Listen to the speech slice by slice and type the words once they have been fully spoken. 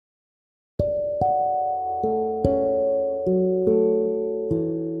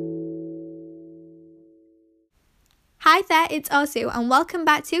Hi there, it's Arzu and welcome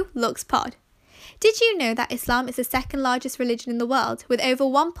back to Lux Pod. Did you know that Islam is the second largest religion in the world with over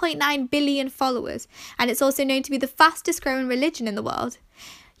 1.9 billion followers, and it's also known to be the fastest growing religion in the world?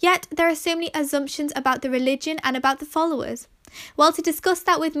 Yet there are so many assumptions about the religion and about the followers. Well, to discuss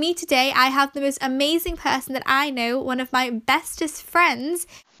that with me today, I have the most amazing person that I know, one of my bestest friends.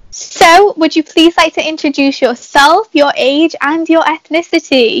 So, would you please like to introduce yourself, your age and your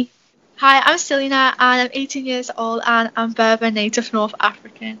ethnicity? Hi, I'm Selena and I'm 18 years old and I'm Berber native North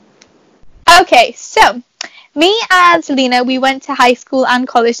African. Okay, so me and Selena, we went to high school and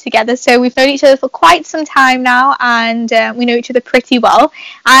college together, so we've known each other for quite some time now, and we know each other pretty well.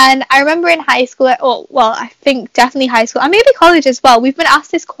 And I remember in high school, I think definitely high school, and maybe college as well, we've been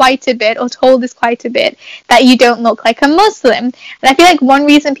asked this quite a bit, or told this quite a bit, that you don't look like a Muslim. And I feel like one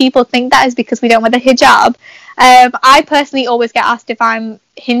reason people think that is because we don't wear the hijab. I personally always get asked if I'm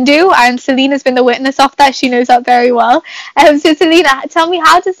Hindu, and Selena's been the witness of that. She knows that very well. So Selena, tell me,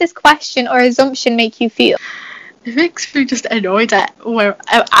 how does this question or assumption make you feel? It makes me just annoyed at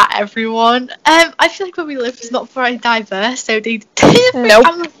everyone. I feel like where we live is not very diverse, so they Nope.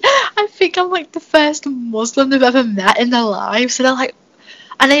 I think I'm like the first Muslim they've ever met in their lives, so they're like,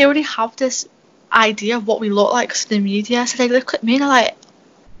 and they already have this idea of what we look like because of the media, so they look at me and they're like,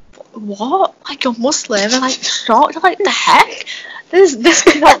 what? Like, you're Muslim? And like shocked. I'm like, the heck? This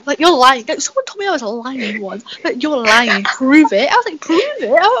cannot, like, you're lying. Like, someone told me I was lying once. Like, you're lying. Prove it. I was like, prove it.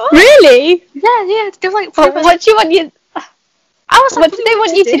 Really? Yeah. They're like, what do you want you? I was like, what did they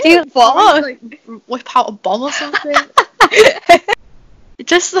want you to do? What? Like, whip out a bomb or something.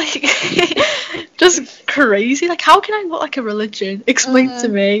 Just like, just crazy. Like, how can I look like a religion? Explain to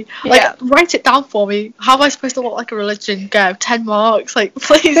me. Like, write it down for me. How am I supposed to look like a religion? Go, 10 marks. Like,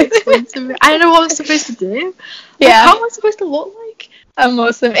 please explain to me. I don't know what I'm supposed to do. Like, how am I supposed to look like a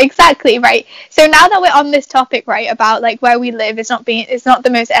Muslim? Exactly, right. So now that we're on this topic, right, about like where we live, it's not the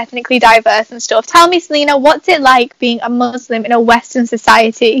most ethnically diverse and stuff. Tell me, Selena, what's it like being a Muslim in a Western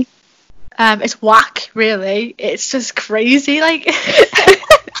society? It's whack, really. It's just crazy, like it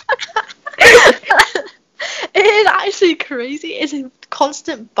is actually crazy. It's a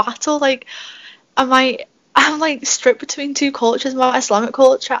constant battle. Like, I'm like stripped between two cultures, my Islamic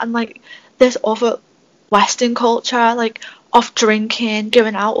culture and like this other Western culture, like of drinking,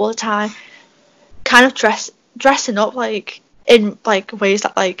 going out all the time, kind of dressing up like in like ways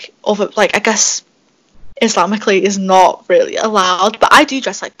that like other, like, I guess Islamically is not really allowed, but I do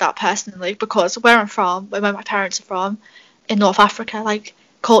dress like that personally because where I'm from, where my parents are from, in North Africa, like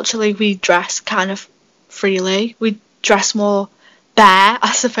culturally we dress kind of freely. We dress more bare,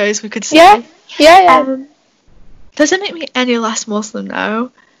 I suppose we could say. Yeah. Does it make me any less Muslim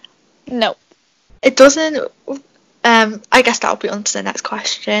though? No. It doesn't. I guess that'll be on to the next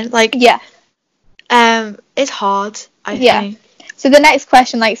question. Like, it's hard, I think. So the next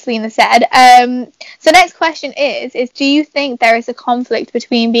question, like Selena said, so next question is do you think there is a conflict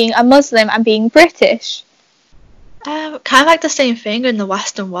between being a Muslim and being British? Kind of like the same thing in the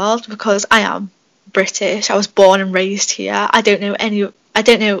Western world because I am British. I was born and raised here. I don't know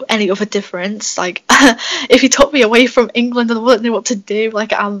any other difference. Like, if you took me away from England, I wouldn't know what to do.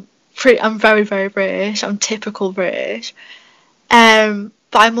 Like, I'm very, very British. I'm typical British. But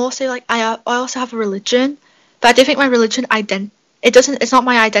I'm also like I also have a religion, but I don't think my religion it's not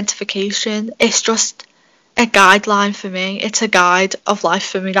my identification. It's just a guideline for me. It's a guide of life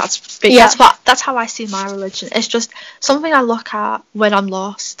for me. That's how I see my religion. It's just something I look at when I'm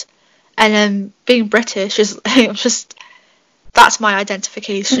lost. And then being British is just, that's my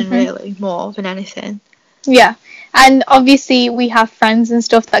identification really, more than anything. Yeah. And obviously we have friends and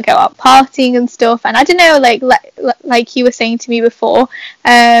stuff that go out partying and stuff, and I don't know, like you were saying to me before,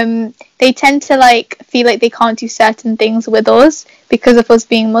 they tend to like feel like they can't do certain things with us because of us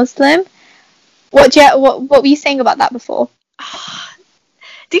being Muslim. What were you saying about that before?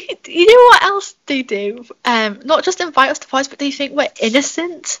 Do you know what else they do? Not just invite us to parties, but they think we're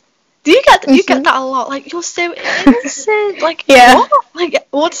innocent. Do you get you get that a lot? Like, you're so innocent. Like, what? Like,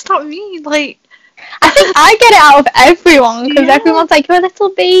 what does that mean? Like, I think I get it out of everyone because everyone's like, you're a little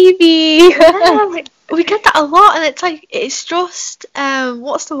baby. Yeah, like, we get that a lot, and it's like, it's just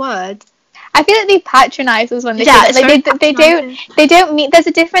what's the word? I feel like they patronise us when they say that. Like, they don't mean, there's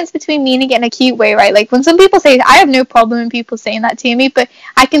a difference between meaning it in a cute way, right? Like, when some people say, I have no problem in people saying that to me, but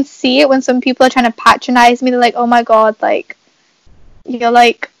I can see it when some people are trying to patronise me. They're like, oh my god, like, you're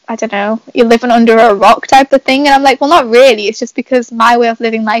like, I don't know, you're living under a rock type of thing. And I'm like, well, not really. It's just because my way of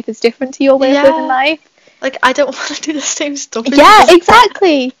living life is different to your way of living life. Like, I don't want to do the same stuff. Yeah,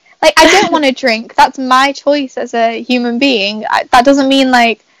 exactly. Like, I don't want to drink. That's my choice as a human being. That doesn't mean,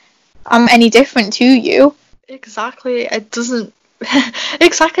 like, I'm any different to you. Exactly. It doesn't.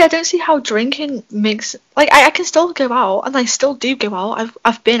 Exactly. I don't see how drinking makes like I can still go out, and I still do go out.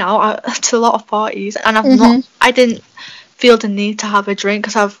 I've been out to a lot of parties, and Mhm. I didn't feel the need to have a drink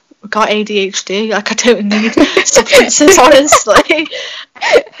because I've got ADHD. Like I don't need substances, honestly.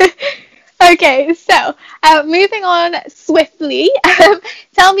 Okay, so moving on swiftly,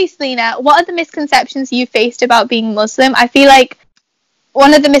 tell me, Selena, what are the misconceptions you faced about being Muslim? I feel like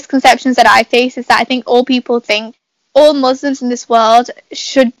one of the misconceptions that I face is that I think all people think all Muslims in this world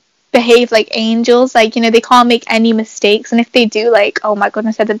should behave like angels, like, you know, they can't make any mistakes, and if they do, like, oh my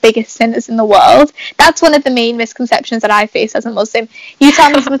goodness, they're the biggest sinners in the world. That's one of the main misconceptions that I face as a Muslim. You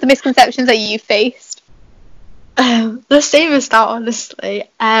tell me some of the misconceptions that you faced. The same as that, honestly.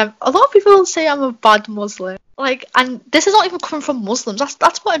 A lot of people say I'm a bad Muslim. Like, and this is not even coming from Muslims.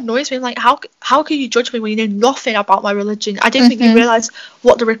 That's what annoys me. Like, how can you judge me when you know nothing about my religion? I don't think you realize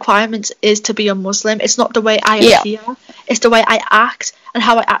what the requirements is to be a Muslim. It's not the way I appear. It's the way I act and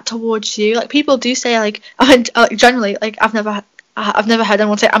how I act towards you. Like, people do say like, generally, like I've never heard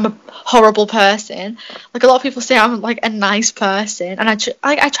anyone say I'm a horrible person. Like a lot of people say I'm like a nice person, and I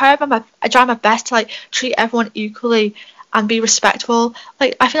try my best to like treat everyone equally and be respectful.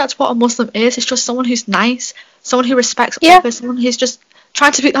 Like I think that's what a Muslim is. It's just someone who's nice, someone who respects others, someone who's just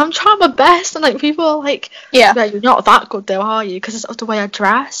trying to be. I'm trying my best, and like people are like, yeah, you're not that good though, are you? Because of the way I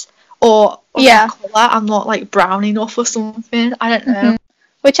dress or my colour. I'm not like brown enough or something. I don't know.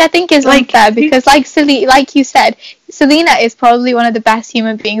 Which I think is like, unfair because, like you said, Selena is probably one of the best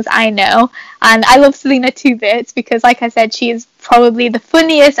human beings I know, and I love Selena to bits because, like I said, she is probably the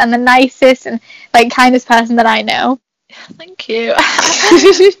funniest and the nicest and like kindest person that I know. Thank you.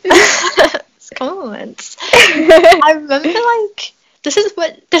 It's compliments. I remember like this is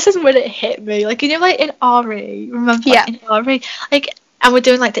when it hit me. Like, you know, like in RE, remember in RE, like, and we're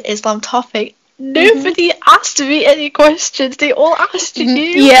doing like the Islam topic. Nobody asked me any questions. They all asked you.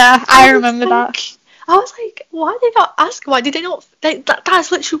 Yeah, I remember that. I was like, why did they not ask? Why did they not?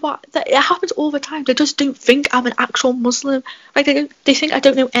 That's literally what it happens all the time. They just don't think I'm an actual Muslim. Like they think I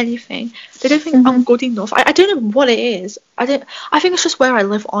don't know anything. They don't think I'm good enough. I don't know what it is. I think it's just where I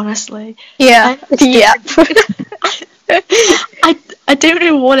live, honestly. Yeah. Yeah. I don't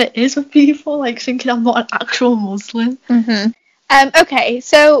know what it is with people like thinking I'm not an actual Muslim. Okay,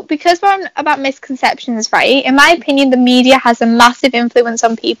 so because we're on about misconceptions, right? In my opinion, the media has a massive influence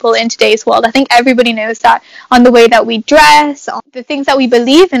on people in today's world. I think everybody knows that, on the way that we dress, on the things that we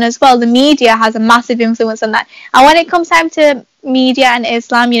believe in as well. The media has a massive influence on that. And when it comes time to media and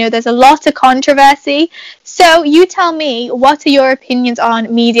Islam, you know, there's a lot of controversy. So you tell me, what are your opinions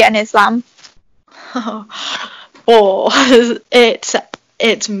on media and Islam?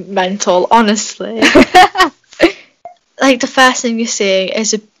 It's mental, honestly. Like, the first thing you see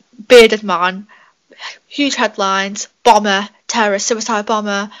is a bearded man, huge headlines, bomber, terrorist, suicide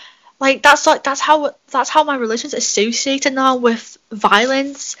bomber. Like, that's how my religion's associated now with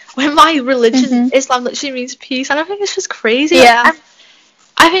violence. When my religion, Islam, literally means peace, and I think it's just crazy. Yeah. Like,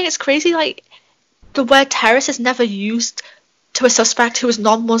 I think it's crazy, like, the word terrorist is never used to a suspect who is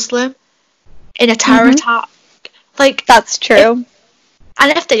non-Muslim in a terror attack. Like, that's true.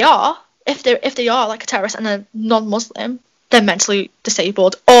 And if they are like a terrorist and a non-Muslim, they're mentally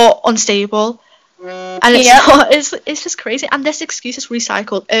disabled or unstable, and it's just crazy. And this excuse is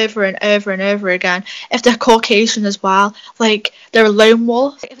recycled over and over and over again. If they're Caucasian as well, like they're a lone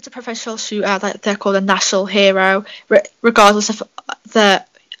wolf. If it's a professional shooter, like they're called a national hero, regardless of the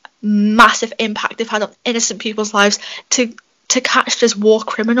massive impact they've had on innocent people's lives. To catch this war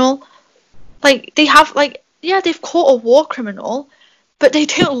criminal, like they have, like, yeah, they've caught a war criminal, but they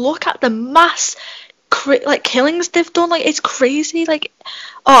don't look at the mass killings they've done. Like, it's crazy. Like,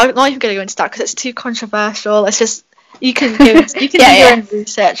 I'm not even going to go into that because it's too controversial. It's just, you can do your own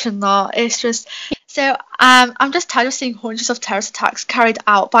research and that. It's just, so I'm just tired of seeing hundreds of terrorist attacks carried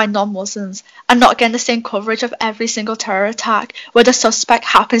out by non-Muslims and not getting the same coverage of every single terror attack where the suspect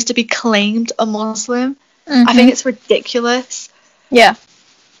happens to be claimed a Muslim. I think it's ridiculous. Yeah.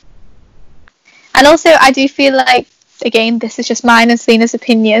 And also, I do feel like, again, this is just mine and Selena's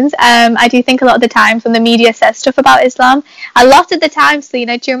opinions. I do think a lot of the times when the media says stuff about Islam, a lot of the time,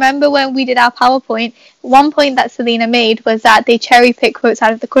 Selena, do you remember when we did our PowerPoint? One point that Selena made was that they cherry pick quotes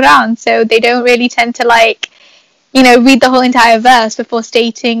out of the Quran, so they don't really tend to, like, you know, read the whole entire verse before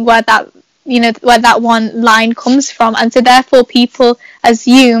stating where that, you know, where that one line comes from, and so therefore people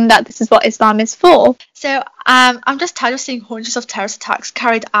assume that this is what Islam is for. So I'm just tired of seeing hundreds of terrorist attacks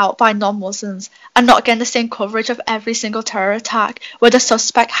carried out by non-Muslims and not getting the same coverage of every single terror attack where the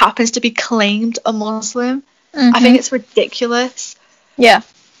suspect happens to be claimed a Muslim. I think it's ridiculous. Yeah.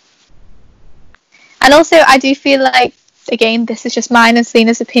 And also, I do feel like, again, this is just mine and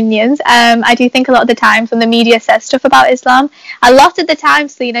Selena's opinions. I do think a lot of the times when the media says stuff about Islam, a lot of the time,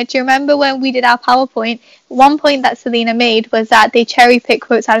 Selena, do you remember when we did our PowerPoint? One point that Selena made was that they cherry pick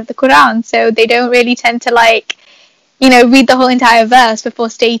quotes out of the Quran, so they don't really tend to read the whole entire verse before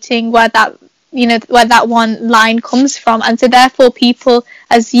stating where that one line comes from, and so therefore people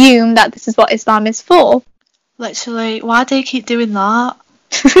assume that this is what Islam is for. Literally, why do you keep doing that?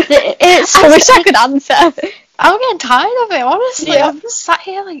 I wish I could answer. I'm getting tired of it, honestly. Yeah. I'm just sat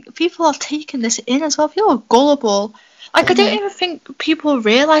here like people have taken this in as well. People are gullible. Like, I don't even think people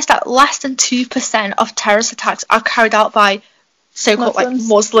realise that less than 2% of terrorist attacks are carried out by so-called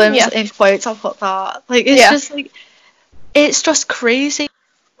Muslims in quotes. I'll put that. Like, it's just crazy.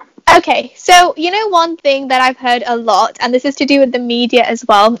 Okay, so one thing that I've heard a lot, and this is to do with the media as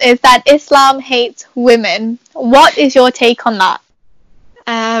well, is that Islam hates women. What is your take on that?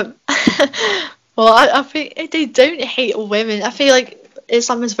 Well, I think they don't hate women. I feel like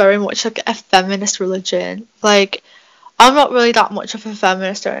Islam is very much like a feminist religion. Like, I'm not really that much of a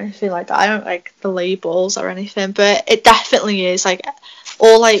feminist or anything like that. I don't like the labels or anything, but it definitely is like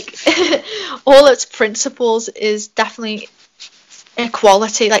all its principles is definitely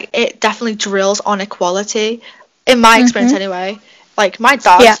equality. Like, it definitely drills on equality in my experience anyway. Like, my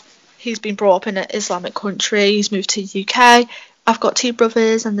dad, he's been brought up in an Islamic country. He's moved to the UK. I've got 2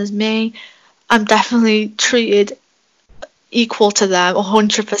 brothers and there's me. I'm definitely treated equal to them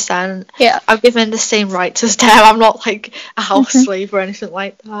 100%. I'm given the same rights as them. I'm not like a house slave or anything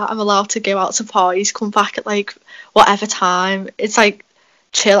like that. I'm allowed to go out to parties, come back at like whatever time. It's like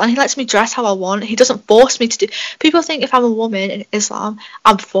chill, and he lets me dress how I want. He doesn't force me to do. People think if I'm a woman in Islam,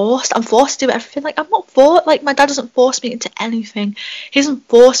 I'm forced to do everything. Like, I'm not forced. Like, my dad doesn't force me into anything. He doesn't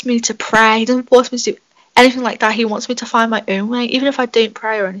force me to pray. He doesn't force me to do anything like that. He wants me to find my own way, even if I don't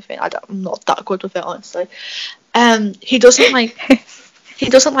pray or anything. I'm not that good with it, honestly. He doesn't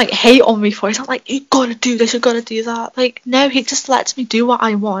like hate on me for it. He's not like, you gotta do this, you gotta do that. Like, no, he just lets me do what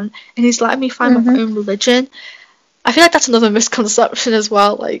I want, and he's letting me find my own religion. I feel like that's another misconception as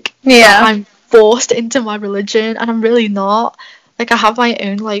well. Like, I'm forced into my religion, and I'm really not. Like, I have my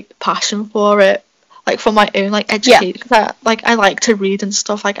own like passion for it, like for my own like education. Like, I like to read and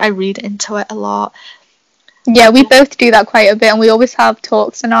stuff. Like, I read into it a lot. Yeah, we both do that quite a bit, and we always have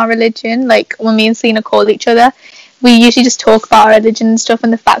talks on our religion. Like, when me and Selena call each other, we usually just talk about our religion and stuff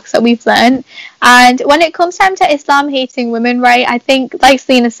and the facts that we've learned. And when it comes time to Islam hating women, right, I think, like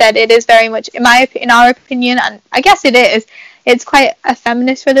Selena said, it is very much, in our opinion, and I guess it is, it's quite a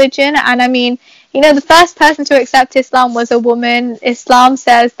feminist religion. And I mean, the first person to accept Islam was a woman. Islam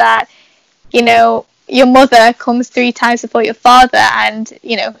says that, your mother comes 3 times before your father, and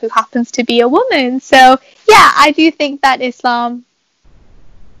who happens to be a woman. So yeah, I do think that Islam,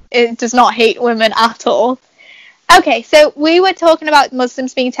 it does not hate women at all. Okay, so we were talking about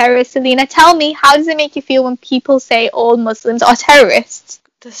Muslims being terrorists. Selena, tell me, how does it make you feel when people say all Muslims are terrorists?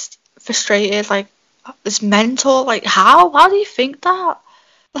 Just frustrated. Like, it's mental. Like, how do you think that?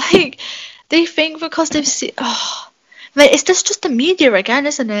 Like, they think because they've seen. It's just the media again,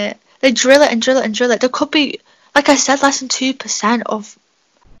 isn't it? They drill it and drill it and drill it. There could be, like I said, less than 2% of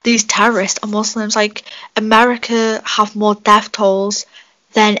these terrorists are Muslims. Like, America have more death tolls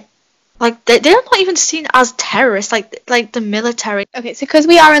than, like, they're not even seen as terrorists, like the military. Okay, so because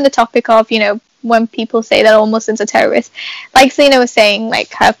we are on the topic of, when people say that all Muslims are terrorists, like Selena was saying,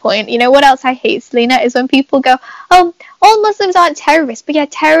 like her point, what else I hate, Selena, is when people go, oh, all Muslims aren't terrorists, but yeah,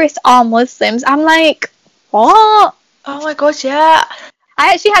 terrorists are Muslims. I'm like, what? Oh my god, yeah.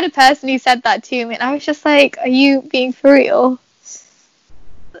 I actually had a person who said that to me, and I was just like, are you being for real?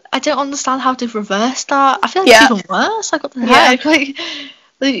 I don't understand how to reverse that. I feel like it's even worse. Like, what the heck? Like,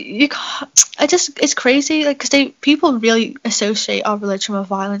 you can't. It's crazy. Like, because people really associate our religion with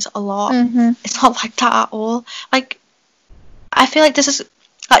violence a lot. It's not like that at all. Like, I feel like this is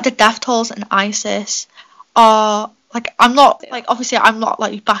like the death tolls in ISIS are. Like, I'm not, like, obviously I'm not,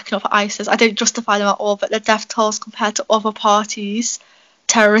 like, backing up ISIS. I don't justify them at all, but the death tolls compared to other parties,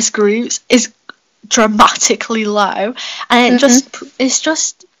 terrorist groups, is dramatically low. And it's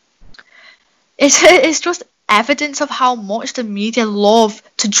just evidence of how much the media love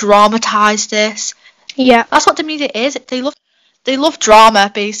to dramatise this. Yeah. That's what the media is. They love drama,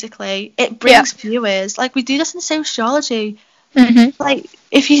 basically. It brings viewers. Like, we do this in sociology. Like,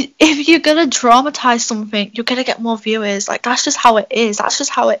 if you're gonna dramatize something, you're gonna get more viewers. Like, that's just how it is.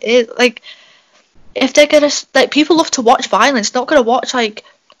 Like, if they're gonna, like, people love to watch violence. They're not gonna watch, like,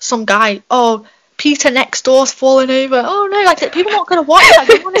 some guy, oh, Peter next door's falling over. Oh no, like, people are not gonna watch that.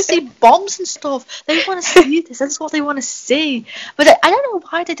 They want to see bombs and stuff. They want to see this. That's what they want to see. But I don't know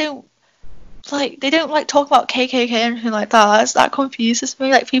why they don't like they don't like talk about KKK or anything like that. That confuses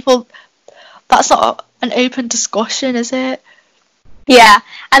me. Like people, that's not an open discussion, is it? Yeah,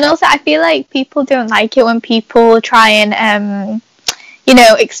 and also I feel like people don't like it when people try and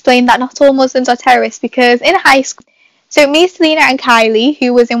explain that not all Muslims are terrorists, because in high school, so me, Selena, and Kylie,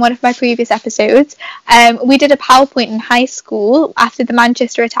 who was in one of my previous episodes, we did a PowerPoint in high school after the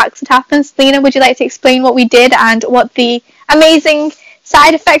Manchester attacks had happened. Selena, would you like to explain what we did and what the amazing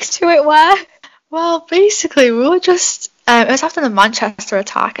side effects to it were? Well, basically, we were just it was after the Manchester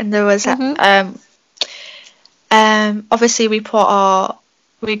attack, and there was obviously we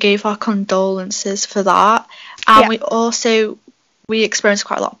gave our condolences for that, and we experienced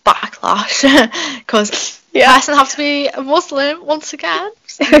quite a lot of backlash because person have to be a Muslim once again.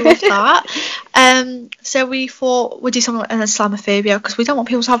 So we love that. So we thought we'd do something like an Islamophobia because we don't want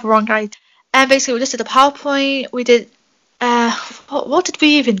people to have a wrong idea. And basically, we just did a PowerPoint. We did. What did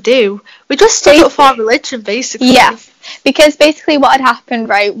we even do? We just stood up for our religion, basically. Yeah, because basically what had happened,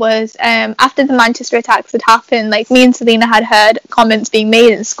 right, was after the Manchester attacks had happened, like me and Selena had heard comments being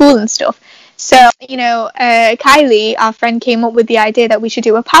made in school and stuff. So, Kylie, our friend, came up with the idea that we should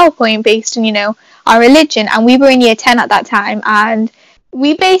do a PowerPoint based on, our religion. And we were in year 10 at that time. And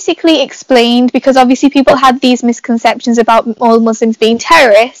we basically explained, because obviously people had these misconceptions about all Muslims being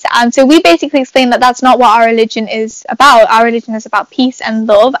terrorists. And so we basically explained that that's not what our religion is about. Our religion is about peace and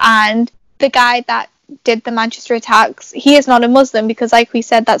love. And the guy that did the Manchester attacks, he is not a Muslim, because like we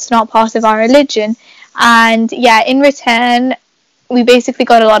said, that's not part of our religion. And yeah, in return, we basically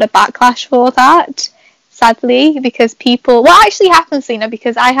got a lot of backlash for that, sadly, because people... What actually happened, Selena,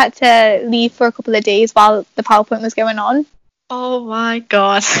 because I had to leave for a couple of days while the PowerPoint was going on. Oh my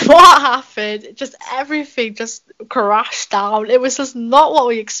god, what happened? Just everything just crashed down. It was just not what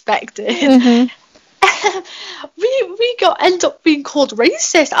we expected. We ended up being called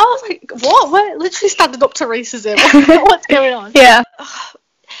racist. I was like, what? We're literally standing up to racism. What's going on? Yeah.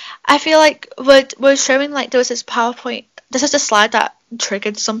 I feel like we're showing, like, there was this PowerPoint. This is a slide that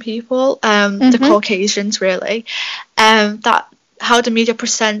triggered some people, the Caucasians, really, that how the media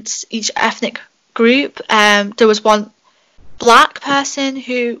presents each ethnic group. There was one black person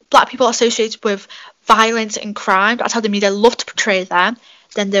who black people associated with violence and crime. That's how the media loved to portray them.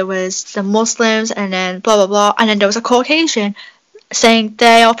 Then there was the Muslims, and then blah blah blah, and then there was a Caucasian saying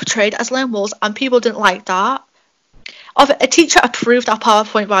they are portrayed as lone wolves, and people didn't like that. A teacher approved our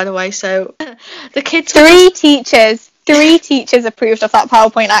PowerPoint, by the way, so the kids... Three teachers approved of that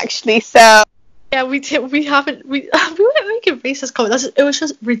PowerPoint, actually, so... Yeah, we weren't making racist comments. It was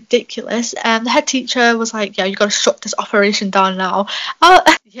just ridiculous. The head teacher was like, "Yeah, you got to shut this operation down now."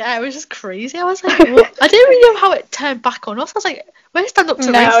 Yeah, it was just crazy. I was like, what? I didn't really know how it turned back on us. I was like, "We're stand up to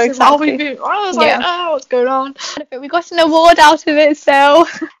racism." Exactly. I was like, "Oh, what's going on?" We got an award out of it, so.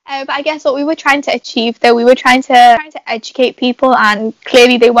 But I guess what we were trying to achieve, though, we were trying to educate people, and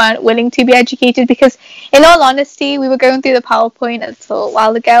clearly they weren't willing to be educated, because, in all honesty, we were going through the PowerPoint a little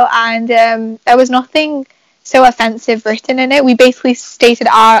while ago, and there was nothing so offensive written in it. We basically stated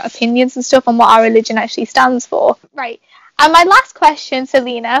our opinions and stuff on what our religion actually stands for. Right. And my last question,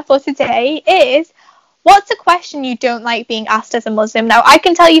 Selena, for today is, what's a question you don't like being asked as a Muslim? Now, I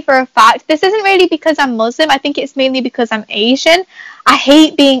can tell you for a fact, this isn't really because I'm Muslim. I think it's mainly because I'm Asian. I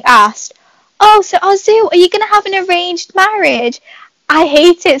hate being asked, "Oh, so Azu, are you going to have an arranged marriage?" I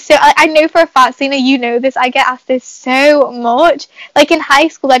hate it. So I know for a fact, Selena, you know this, I get asked this so much. Like in high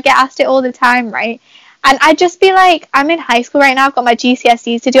school, I get asked it all the time, right? And I'd just be like, I'm in high school right now, I've got my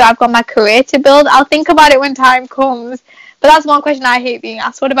GCSEs to do, I've got my career to build, I'll think about it when time comes. But that's one question I hate being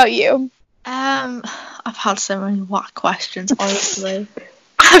asked. What about you? I've had so many whack questions, honestly.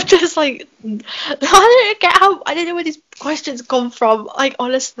 I'm just like, I don't get how, I don't know where these questions come from. Like,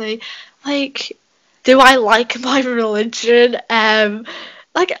 honestly, like, do I like my religion?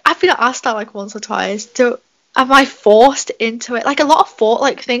 Like, I've been asked that like once or twice. Am I forced into it? Like, a lot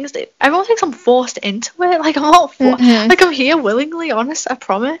of things that everyone thinks I'm forced into it. Like, I'm not like, I'm here willingly, honest, I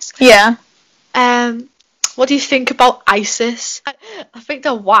promise. Yeah. What do you think about ISIS? I think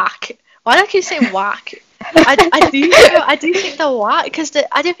they're whack. Why do I keep saying whack? I do think they're whack, because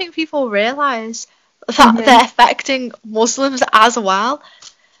I don't think people realise that they're affecting Muslims as well.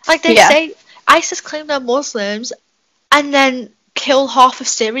 Like, they say ISIS claim they're Muslims and then kill half of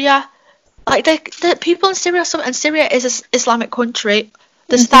Syria. Like, the people in Syria, and Syria is an Islamic country.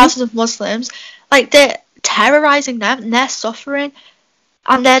 There's thousands of Muslims. Like, they're terrorising them, and they're suffering,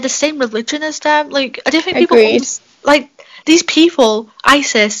 and they're the same religion as them. Like, I don't think people like, these people,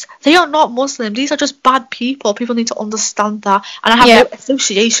 ISIS, they are not Muslim. These are just bad people. People need to understand that. And I have no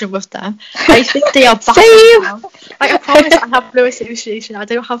association with them. I think they are bad. Same. Like, I promise I have no association. I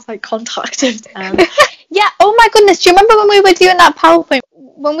don't have, like, contact with them. Yeah, oh my goodness, do you remember when we were doing that PowerPoint?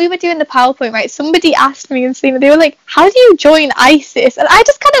 When we were doing the PowerPoint, right, somebody asked me and Selena, they were like, how do you join ISIS? And I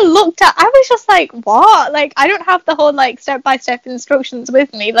just kind of looked at, I was just like, what? Like, I don't have the whole, like, step-by-step instructions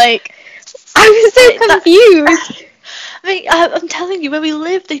with me. Like, I was so confused. I mean, I'm telling you, where we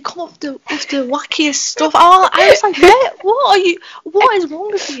live, they come up with the wackiest stuff. I was like, what is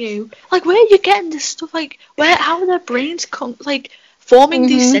wrong with you? Like, where are you getting this stuff? Like, how are their brains forming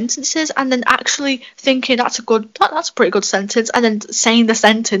these sentences and then actually thinking that's a pretty good sentence and then saying the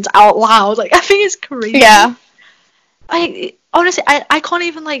sentence out loud? Like, I think it's crazy. Yeah. Honestly, I can't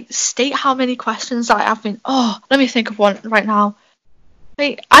even, like, state how many questions that I have been. Oh, let me think of one right now.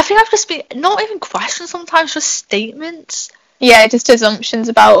 Like, I think I've just been, not even questions sometimes, just statements. Yeah, just assumptions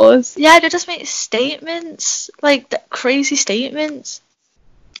about us. Yeah, they just make statements, like, crazy statements.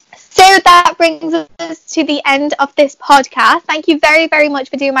 So that brings us to the end of this podcast. Thank you very, very much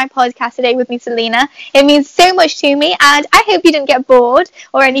for doing my podcast today with me, Selena. It means so much to me, and I hope you didn't get bored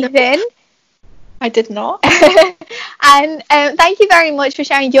or anything. I did not. And thank you very much for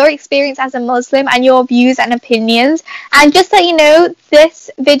sharing your experience as a Muslim and your views and opinions. And just so you know,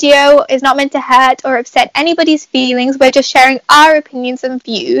 this video is not meant to hurt or upset anybody's feelings. We're just sharing our opinions and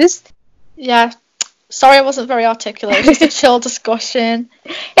views. Yeah. Sorry I wasn't very articulate. It was just a chill discussion.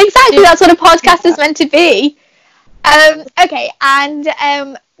 Exactly, that's what a podcast is meant to be. Okay,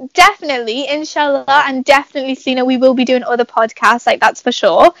 and definitely, inshallah, and definitely, Selena, we will be doing other podcasts, like, that's for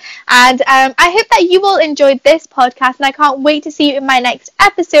sure. And I hope that you all enjoyed this podcast, and I can't wait to see you in my next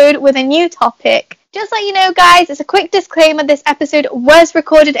episode with a new topic. Just let you know, guys, as a quick disclaimer, this episode was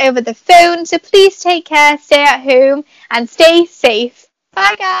recorded over the phone, so please take care, stay at home, and stay safe.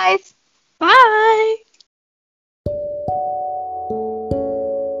 Bye, guys. Bye.